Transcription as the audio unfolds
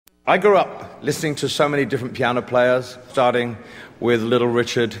I grew up listening to so many different piano players, starting with Little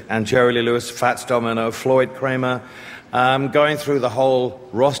Richard and Jerry Lee Lewis, Fats Domino, Floyd Kramer, going through the whole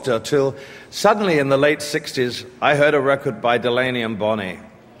roster till suddenly in the late 60s, I heard a record by Delaney and Bonnie.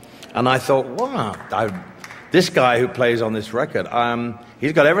 And I thought, wow, this guy who plays on this record,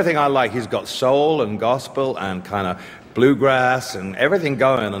 he's got everything I like. He's got soul and gospel and kind of bluegrass and everything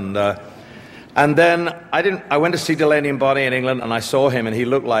going. And then I went to see Delaney and Bonnie in England, and I saw him, and he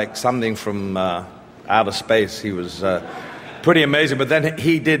looked like something from outer space. He was pretty amazing. But then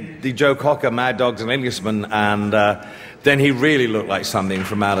he did the Joe Cocker Mad Dogs and Englishmen, and then he really looked like something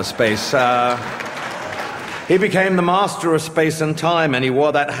from outer space. He became the master of space and time, and he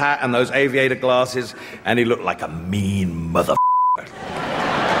wore that hat and those aviator glasses, and he looked like a mean motherfucker.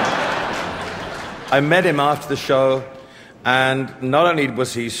 I met him after the show, and not only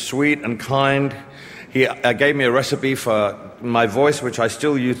was he sweet and kind, he gave me a recipe for my voice, which I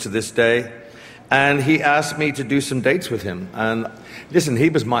still use to this day, and he asked me to do some dates with him. And listen, he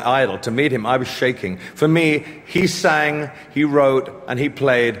was my idol. To meet him, I was shaking. For me, he sang, he wrote, and he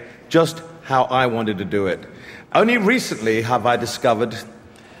played just how I wanted to do it. Only recently have I discovered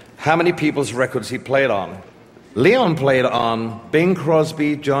how many people's records he played on. Leon played on Bing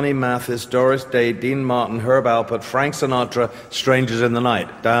Crosby, Johnny Mathis, Doris Day, Dean Martin, Herb Alpert, Frank Sinatra, Strangers in the Night.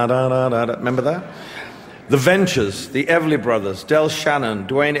 Da, da, da, da, da. Remember that? The Ventures, the Everly Brothers, Del Shannon,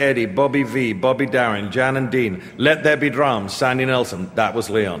 Dwayne Eddy, Bobby V, Bobby Darin, Jan and Dean, Let There Be Drums, Sandy Nelson, that was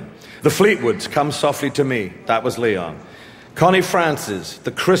Leon. The Fleetwoods, Come Softly to Me, that was Leon. Connie Francis,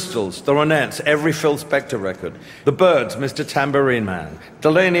 the Crystals, the Ronettes, every Phil Spector record. The Byrds, Mr. Tambourine Man.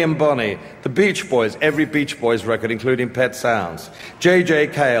 Delaney and Bonnie, the Beach Boys, every Beach Boys record, including Pet Sounds. J.J.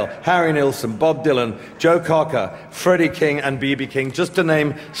 Cale, Harry Nilsson, Bob Dylan, Joe Cocker, Freddie King, and B.B. King, just to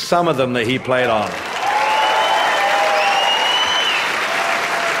name some of them that he played on.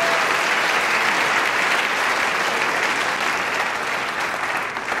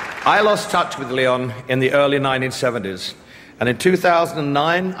 I lost touch with Leon in the early 1970s. And in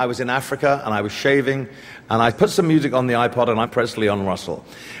 2009, I was in Africa, and I was shaving, and I put some music on the iPod, and I pressed Leon Russell,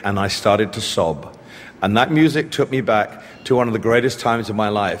 and I started to sob. And that music took me back to one of the greatest times of my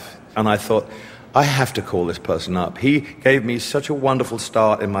life. And I thought, I have to call this person up. He gave me such a wonderful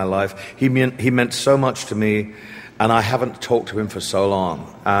start in my life. He meant so much to me, and I haven't talked to him for so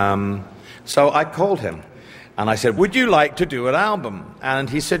long. So I called him, and I said, would you like to do an album? And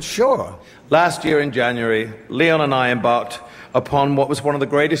he said, sure. Last year in January, Leon and I embarked upon what was one of the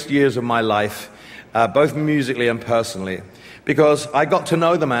greatest years of my life, both musically and personally, because I got to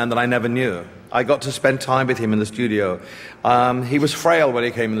know the man that I never knew. I got to spend time with him in the studio. He was frail when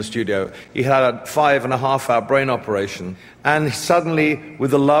he came in the studio. He had a 5.5-hour brain operation. And suddenly,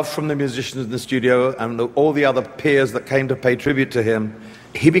 with the love from the musicians in the studio and all the other peers that came to pay tribute to him,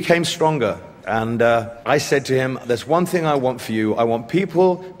 he became stronger. And I said to him, there's one thing I want for you. I want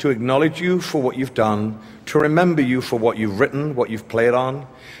people to acknowledge you for what you've done, to remember you for what you've written, what you've played on,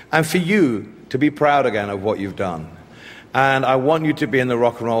 and for you to be proud again of what you've done. And I want you to be in the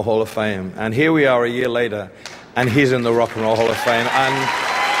Rock and Roll Hall of Fame. And here we are a year later, and he's in the Rock and Roll Hall of Fame. And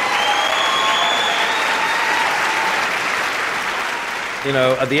you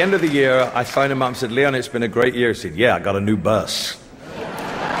know, at the end of the year, I phoned him up and said, Leon, it's been a great year. He said, yeah, I got a new bus.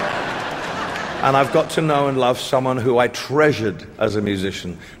 And I've got to know and love someone who I treasured as a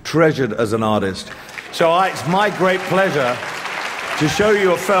musician, treasured as an artist. So it's my great pleasure to show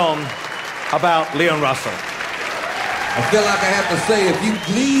you a film about Leon Russell. I feel like I have to say, if you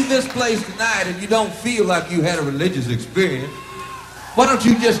leave this place tonight and you don't feel like you had a religious experience, why don't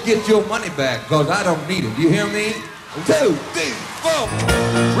you just get your money back? Because I don't need it. Do you hear me? 2, 3, 4.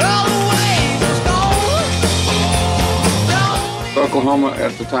 Roll away. Oklahoma,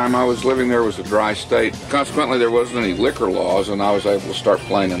 at the time I was living there, was a dry state. Consequently, there wasn't any liquor laws, and I was able to start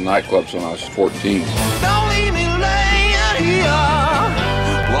playing in nightclubs when I was 14. Don't leave me laying here.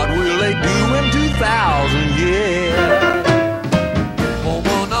 What will they do in 2,000 years?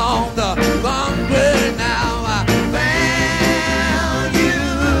 Woman on the boundary now, I found you.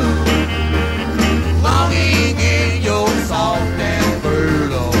 Longing in your soft and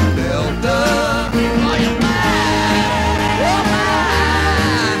fertile delta.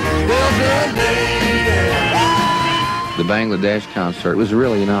 The Bangladesh concert was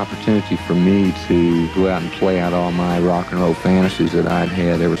really an opportunity for me to go out and play out all my rock and roll fantasies that I'd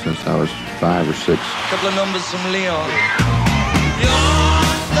had ever since I was 5 or 6. A couple of numbers from Leon.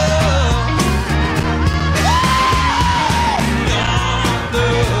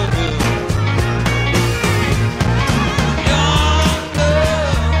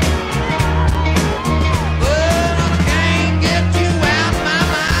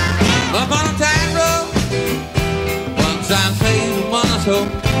 so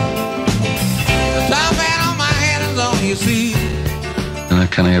the top hat on my head is on your seat. And I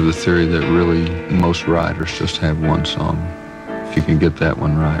kind of have the theory that really most writers just have one song. If you can get that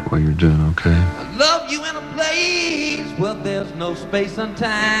one right, well, you're doing okay. I love you in a place where there's no space and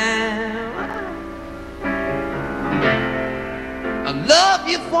time. I love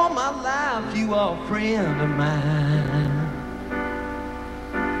you for my life, you are a friend of mine.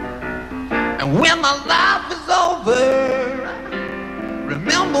 And when my life is over,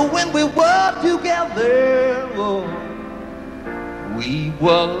 remember when we were together. Oh, we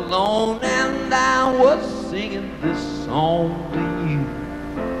were alone and I was singing this song to you.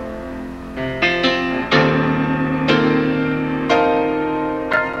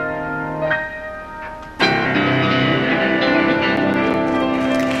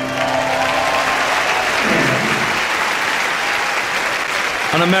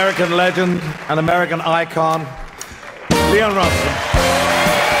 An American legend, an American icon, Leon Russell.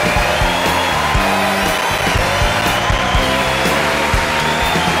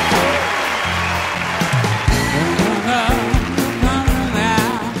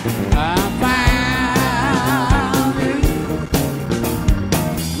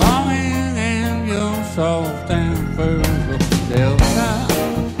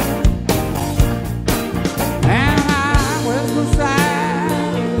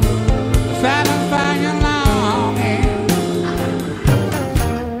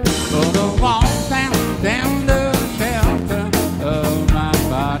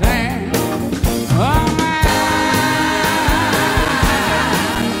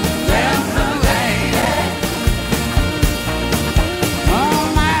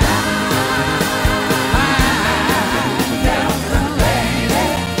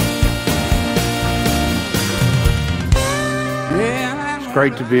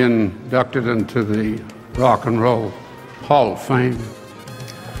 Great to be inducted into the Rock and Roll Hall of Fame.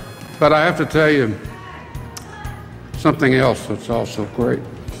 But I have to tell you something else that's also great.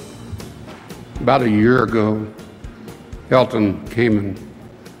 About a year ago, Elton came and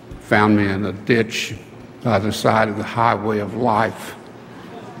found me in a ditch by the side of the highway of life.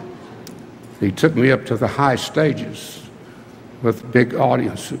 He took me up to the high stages with big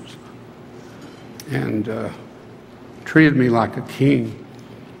audiences and treated me like a king.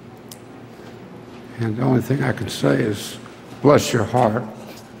 And the only thing I can say is, bless your heart.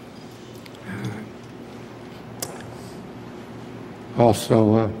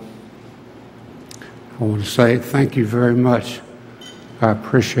 Also, I want to say thank you very much. I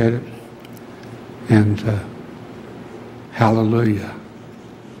appreciate it. And hallelujah.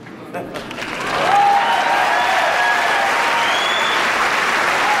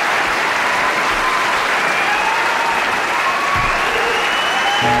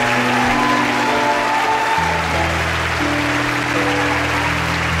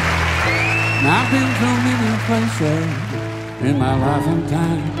 I've been to many places in my life and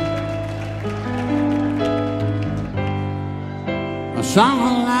time. I sung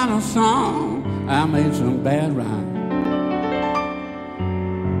a lot of songs, I made some bad rhymes.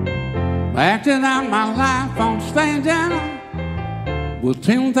 Acted out my life on stage with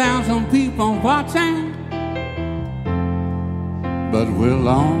 10,000 people watching. But we're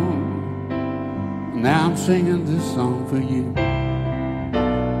alone, now I'm singing this song for you.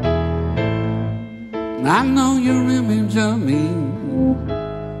 I know your image of me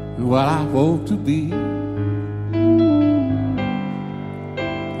and what I hope to be.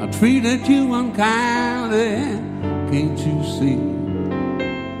 I treated you unkindly, can't you see?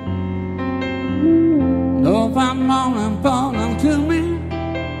 Know if I'm more important to me,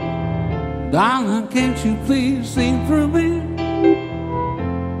 darling, can't you please see through me?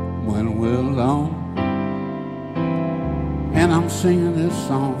 When we're alone and I'm singing this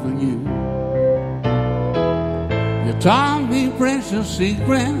song for you. You taught me precious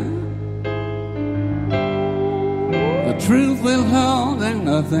secrets, the truth withholding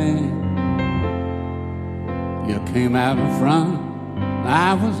nothing. You came out in front,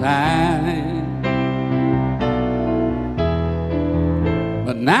 I was hiding.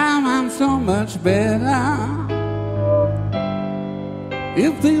 But now I'm so much better.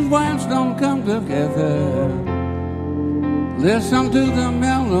 If these words don't come together, listen to the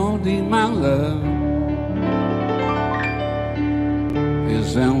melody, my love.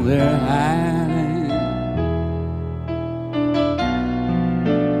 Is in there hiding.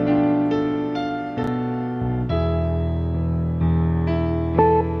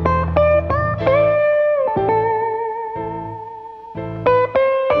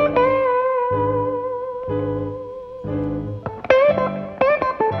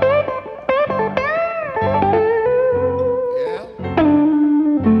 Yeah.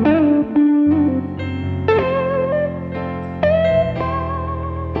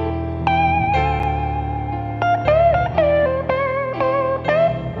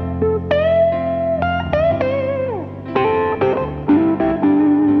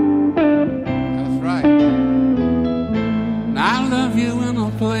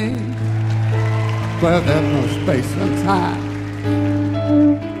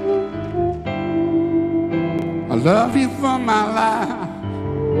 love you for my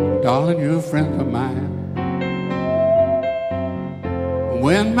life. Darling, you're a friend of mine.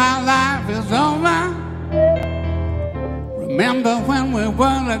 When my life is over, remember when we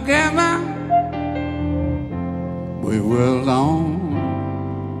were together. We were alone,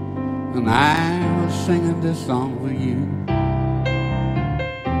 and I was singing this song for you.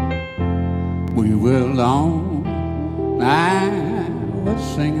 We were alone, and I was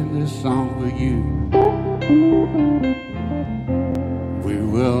singing this song for you. We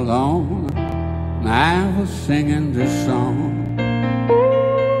were alone, and I was singing this song.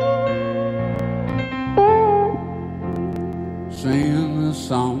 Singing this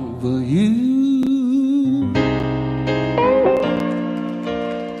song for you.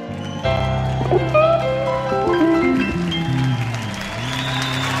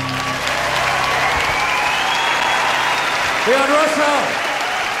 Leon Russell,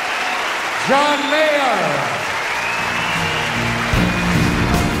 John Mayer.